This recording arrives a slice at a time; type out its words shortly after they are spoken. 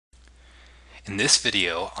In this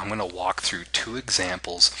video, I'm going to walk through two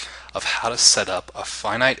examples of how to set up a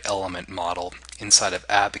finite element model inside of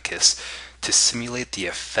Abaqus to simulate the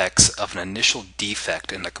effects of an initial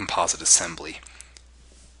defect in the composite assembly.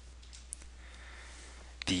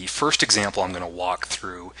 The first example I'm going to walk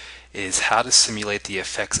through is how to simulate the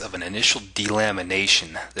effects of an initial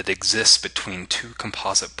delamination that exists between two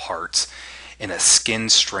composite parts in a skin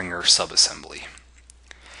stringer subassembly.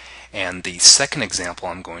 And the second example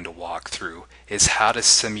I'm going to walk through is how to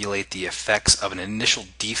simulate the effects of an initial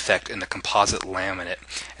defect in the composite laminate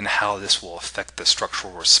and how this will affect the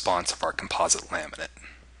structural response of our composite laminate.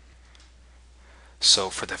 So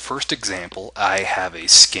for the first example, I have a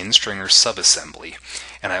skin stringer subassembly,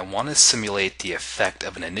 and I want to simulate the effect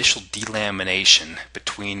of an initial delamination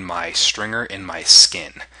between my stringer and my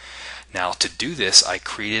skin. Now to do this, I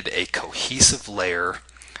created a cohesive layer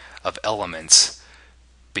of elements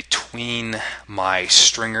between my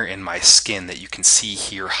stringer and my skin that you can see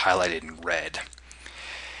here highlighted in red.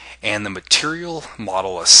 And the material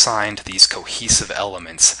model assigned to these cohesive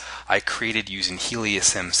elements I created using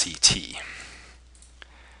Helius MCT.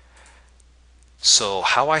 So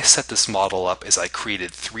how I set this model up is I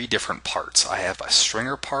created three different parts. I have a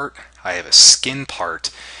stringer part, I have a skin part,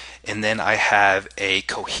 and then I have a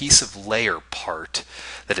cohesive layer part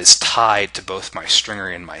that is tied to both my stringer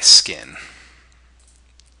and my skin.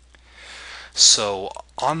 So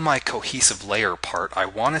on my cohesive layer part, I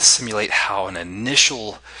want to simulate how an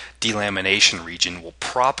initial delamination region will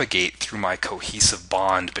propagate through my cohesive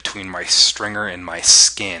bond between my stringer and my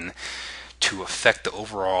skin to affect the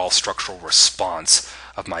overall structural response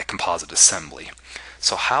of my composite assembly.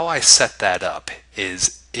 So how I set that up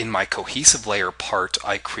is in my cohesive layer part,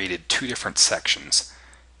 I created two different sections.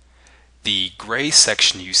 The gray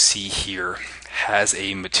section you see here has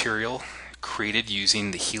a material created using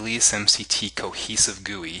the Helius MCT cohesive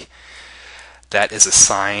GUI that is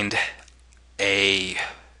assigned a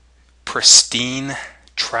pristine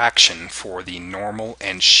traction for the normal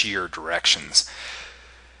and shear directions.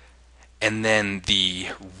 And then the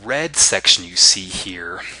red section you see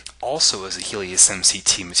here also is a Helius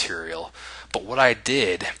MCT material, but what I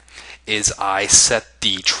did is I set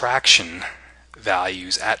the traction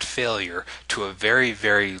values at failure to a very,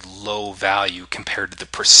 very low value compared to the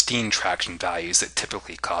pristine traction values that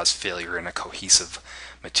typically cause failure in a cohesive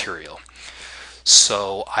material.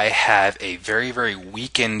 So I have a very, very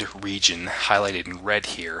weakened region highlighted in red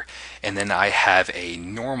here, and then I have a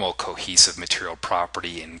normal cohesive material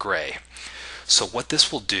property in gray. So what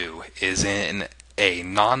this will do is in a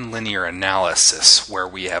nonlinear analysis where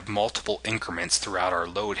we have multiple increments throughout our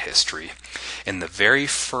load history, in the very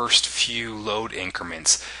first few load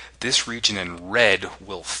increments, this region in red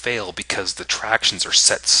will fail because the tractions are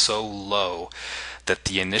set so low that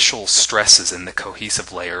the initial stresses in the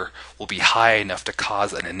cohesive layer will be high enough to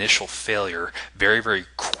cause an initial failure very, very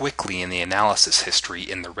quickly in the analysis history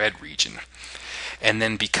in the red region. And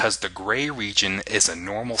then because the gray region is a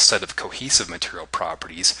normal set of cohesive material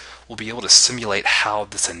properties, we'll be able to simulate how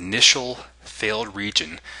this initial failed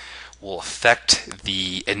region will affect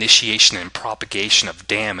the initiation and propagation of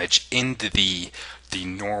damage into the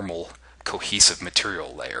normal cohesive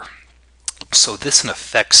material layer. So this in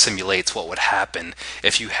effect simulates what would happen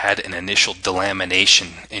if you had an initial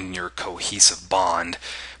delamination in your cohesive bond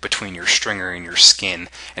between your stringer and your skin,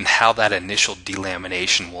 and how that initial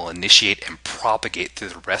delamination will initiate and propagate through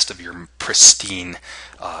the rest of your pristine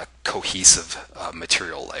cohesive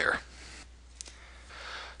material layer.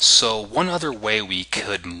 So one other way we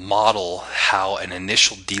could model how an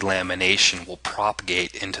initial delamination will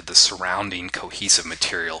propagate into the surrounding cohesive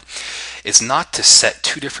material is not to set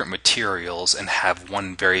two different materials and have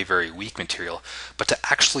one very, very weak material, but to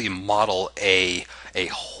actually model a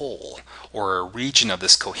hole or a region of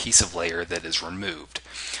this cohesive layer that is removed.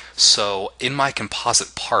 So in my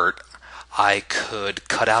composite part, I could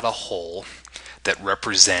cut out a hole that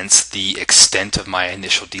represents the extent of my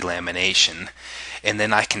initial delamination, and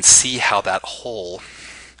then I can see how that hole,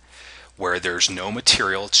 where there's no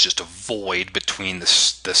material, it's just a void between the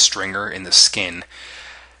stringer and the skin,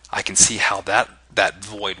 I can see how that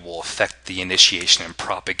void will affect the initiation and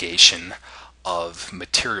propagation of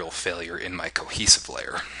material failure in my cohesive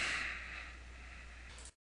layer.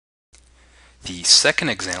 The second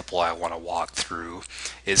example I want to walk through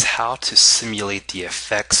is how to simulate the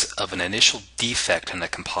effects of an initial defect in a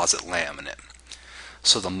composite laminate.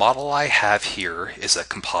 So the model I have here is a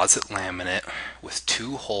composite laminate with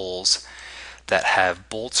two holes that have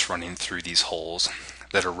bolts running through these holes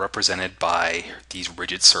that are represented by these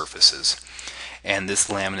rigid surfaces, and this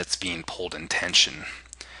laminate's being pulled in tension.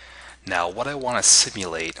 Now what I want to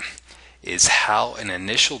simulate is how an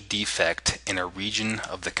initial defect in a region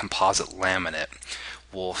of the composite laminate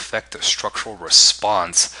will affect the structural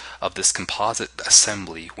response of this composite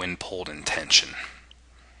assembly when pulled in tension.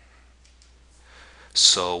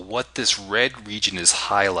 So what this red region is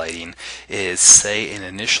highlighting is, say, an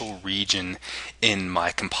initial region in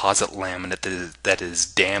my composite laminate that is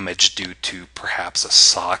damaged due to perhaps a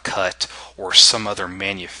saw cut or some other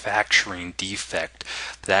manufacturing defect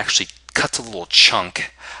that actually cuts a little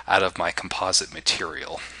chunk out of my composite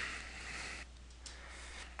material.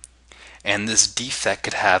 And this defect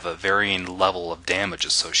could have a varying level of damage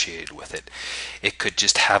associated with it. It could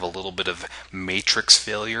just have a little bit of matrix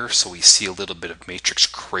failure, so we see a little bit of matrix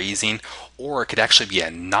crazing, or it could actually be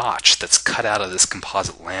a notch that's cut out of this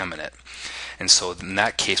composite laminate. And so in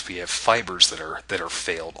that case we have fibers that are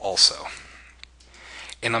failed also.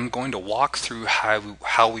 And I'm going to walk through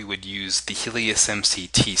how we would use the Helius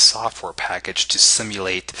MCT software package to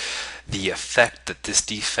simulate the effect that this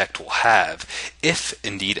defect will have if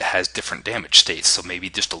indeed it has different damage states, so maybe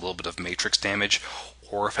just a little bit of matrix damage,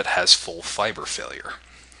 or if it has full fiber failure.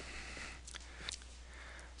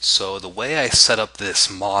 So the way I set up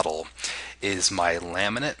this model is my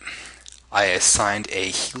laminate. I assigned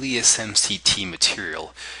a Helius MCT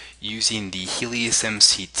material using the Helius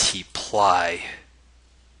MCT ply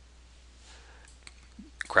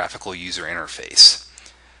graphical user interface.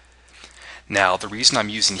 Now, the reason I'm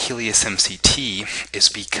using Helius MCT is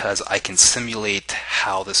because I can simulate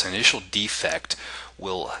how this initial defect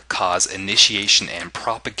will cause initiation and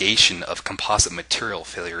propagation of composite material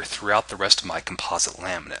failure throughout the rest of my composite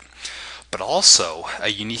laminate. But also, a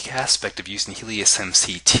unique aspect of using Helius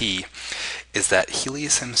MCT is that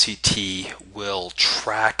Helius MCT will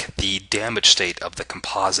track the damage state of the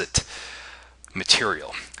composite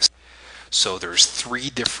material. So there's 3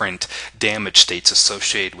 different damage states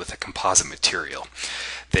associated with a composite material.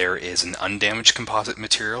 There is an undamaged composite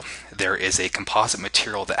material, there is a composite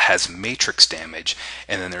material that has matrix damage,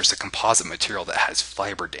 and then there's a composite material that has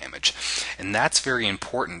fiber damage. And that's very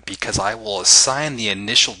important because I will assign the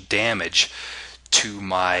initial damage to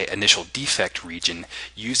my initial defect region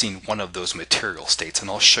using one of those material states, and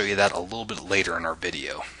I'll show you that a little bit later in our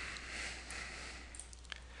video.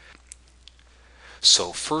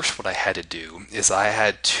 So first what I had to do is I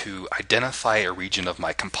had to identify a region of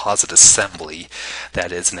my composite assembly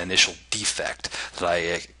that is an initial defect that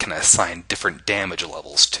I can assign different damage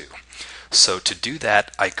levels to. So to do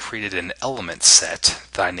that, I created an element set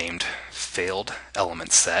that I named failed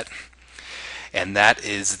element set, and that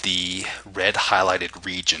is the red highlighted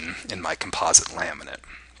region in my composite laminate.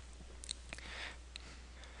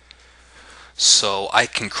 So I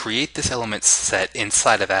can create this element set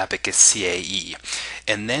inside of Abaqus CAE,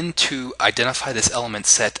 and then to identify this element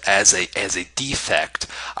set as a defect,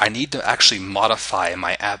 I need to actually modify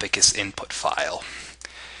my Abaqus input file.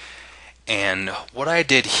 And what I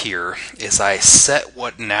did here is I set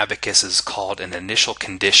what in Abaqus is called an initial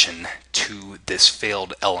condition to this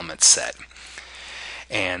failed element set.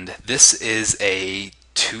 And this is a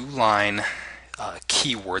 2-line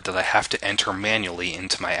keyword that I have to enter manually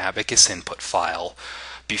into my Abaqus input file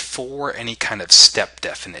before any kind of step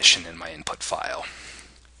definition in my input file.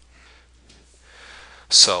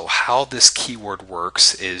 So how this keyword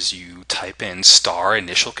works is you type in star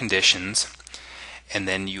initial conditions, and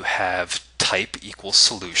then you have type equals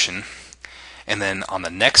solution, and then on the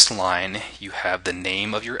next line you have the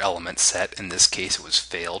name of your element set. In this case it was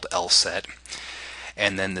failed L set.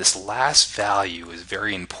 And then this last value is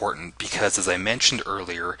very important because, as I mentioned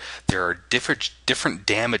earlier, there are different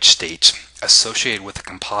damage states associated with a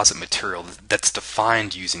composite material that's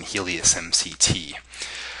defined using Helius MCT.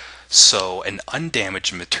 So an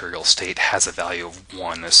undamaged material state has a value of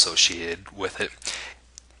 1 associated with it.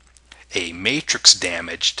 A matrix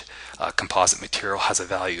damaged composite material has a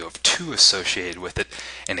value of 2 associated with it,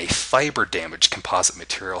 and a fiber damaged composite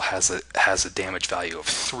material has a damage value of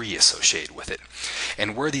 3 associated with it.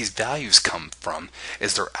 And where these values come from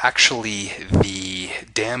is they're actually the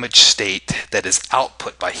damage state that is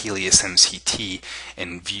output by Helius MCT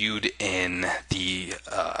and viewed in the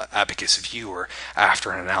Abaqus viewer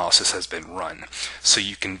after an analysis has been run. So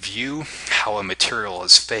you can view how a material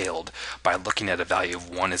has failed by looking at a value of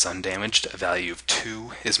 1 is undamaged, a value of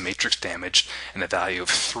 2 is matrix damaged, and a value of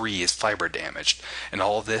 3 is fiber damaged. And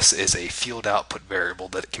all this is a field output variable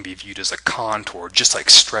that can be viewed as a contour, just like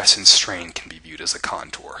stress and strain can be viewed as a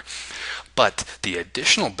contour. But the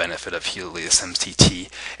additional benefit of Helius MCT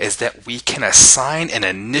is that we can assign an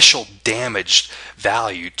initial damaged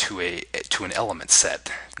value to an element set.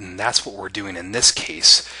 And that's what we're doing in this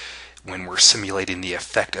case when we're simulating the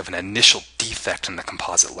effect of an initial defect in the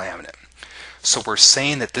composite laminate. So we're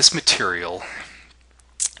saying that this material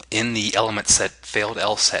in the element set, failed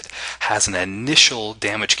L set, has an initial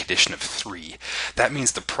damage condition of 3. That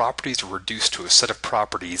means the properties are reduced to a set of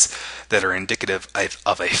properties that are indicative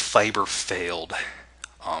of a fiber failed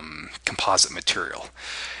composite material.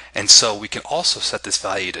 And so we can also set this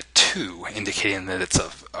value to 2, indicating that it's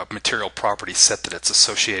a material property set that it's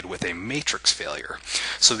associated with a matrix failure.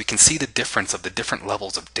 So we can see the difference of the different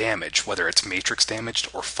levels of damage, whether it's matrix damaged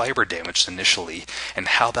or fiber damaged initially, and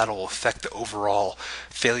how that will affect the overall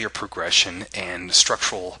failure progression and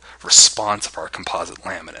structural response of our composite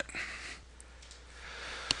laminate.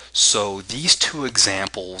 So these two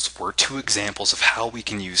examples were two examples of how we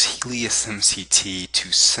can use Helius MCT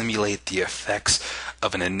to simulate the effects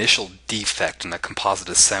of an initial defect in a composite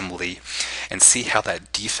assembly and see how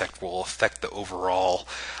that defect will affect the overall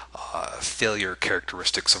failure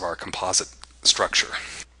characteristics of our composite structure.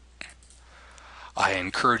 I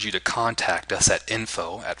encourage you to contact us at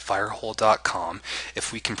info@firehole.com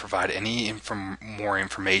if we can provide any more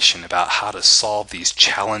information about how to solve these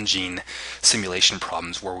challenging simulation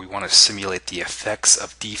problems where we want to simulate the effects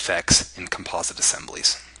of defects in composite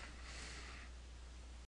assemblies.